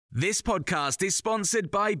This podcast is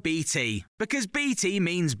sponsored by BT, because BT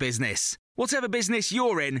means business. Whatever business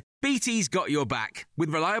you're in, BT's got your back, with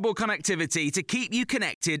reliable connectivity to keep you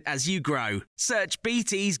connected as you grow. Search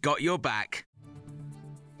BT's got your back.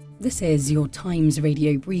 This is your Times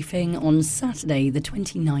radio briefing on Saturday, the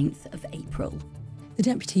 29th of April. The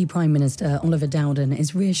Deputy Prime Minister, Oliver Dowden,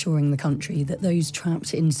 is reassuring the country that those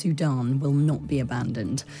trapped in Sudan will not be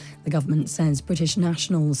abandoned. The government says British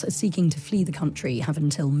nationals seeking to flee the country have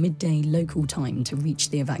until midday local time to reach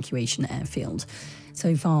the evacuation airfield.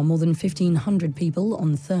 So far, more than 1,500 people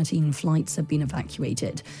on 13 flights have been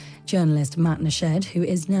evacuated. Journalist Matt Nashed, who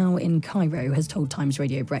is now in Cairo, has told Times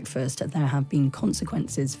Radio Breakfast that there have been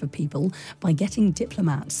consequences for people by getting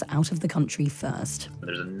diplomats out of the country first.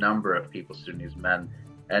 There's a number of people, Sudanese men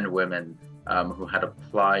and women, who had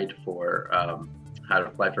applied for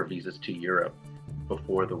visas to Europe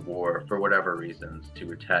before the war for whatever reasons, to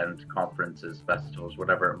attend conferences, festivals,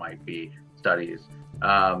 whatever it might be, studies.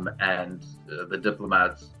 And the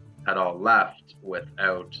diplomats had all left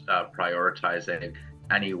without prioritizing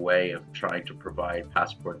any way of trying to provide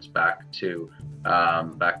passports back to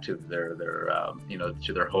their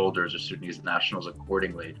to their holders or Sudanese nationals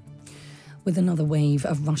accordingly. With another wave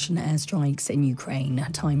of Russian airstrikes in Ukraine,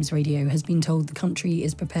 Times Radio has been told the country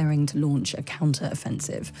is preparing to launch a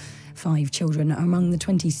counter-offensive. 5 children are among the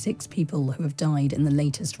 26 people who have died in the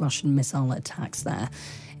latest Russian missile attacks there.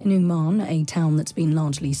 In Uman, a town that's been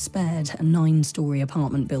largely spared, a 9-storey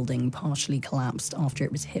apartment building partially collapsed after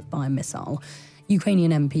it was hit by a missile.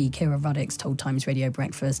 Ukrainian MP Kira Rudiks told Times Radio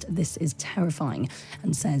Breakfast this is terrifying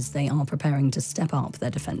and says they are preparing to step up their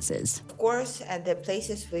defences. Of course, at the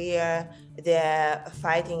places where the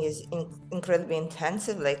fighting is incredibly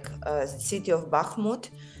intensive, like the city of Bakhmut,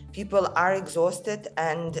 people are exhausted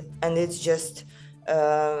and it's just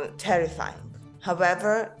terrifying.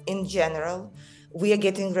 However, in general, we are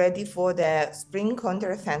getting ready for the spring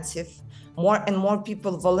counteroffensive. More and more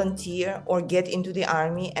people volunteer or get into the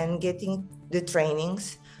army and getting the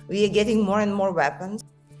trainings. We are getting more and more weapons.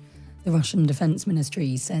 The Russian Defence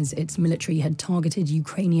Ministry says its military had targeted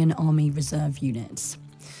Ukrainian Army Reserve units.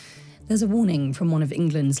 There's a warning from one of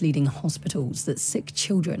England's leading hospitals that sick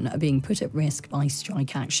children are being put at risk by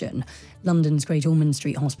strike action. London's Great Ormond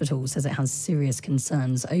Street Hospital says it has serious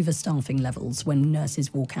concerns over staffing levels when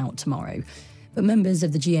nurses walk out tomorrow. But members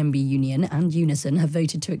of the GMB union and Unison have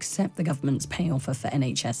voted to accept the government's pay offer for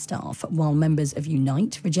NHS staff, while members of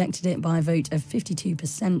Unite rejected it by a vote of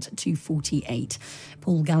 52% to 48%.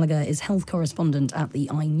 Paul Gallagher is health correspondent at the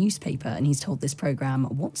newspaper, and he's told this programme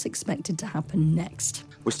what's expected to happen next.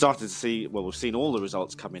 We're starting to see, we've seen all the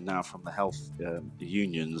results coming now from the health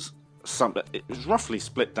unions. It was roughly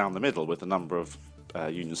split down the middle, with the number of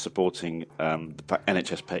unions supporting the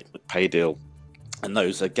NHS pay deal and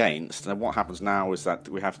those against. And what happens now is that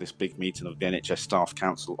we have this big meeting of the NHS Staff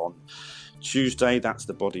Council on Tuesday. That's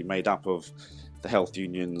the body made up of the health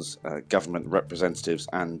unions, government representatives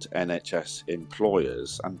and NHS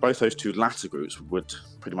employers. And both those two latter groups would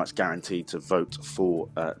pretty much guarantee to vote for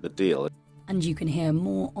the deal. And you can hear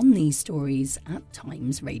more on these stories at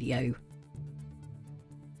Times Radio.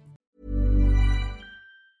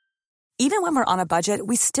 Even when we're on a budget,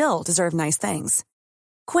 we still deserve nice things.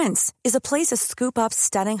 Quince is a place to scoop up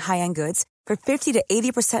stunning high-end goods for 50 to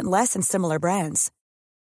 80% less than similar brands.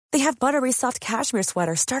 They have buttery soft cashmere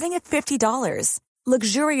sweaters starting at $50,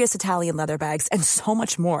 luxurious Italian leather bags, and so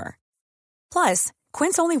much more. Plus,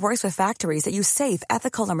 Quince only works with factories that use safe,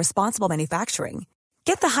 ethical, and responsible manufacturing.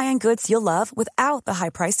 Get the high-end goods you'll love without the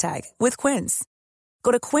high price tag with Quince.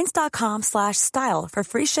 Go to quince.com/style for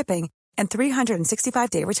free shipping and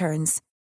 365-day returns.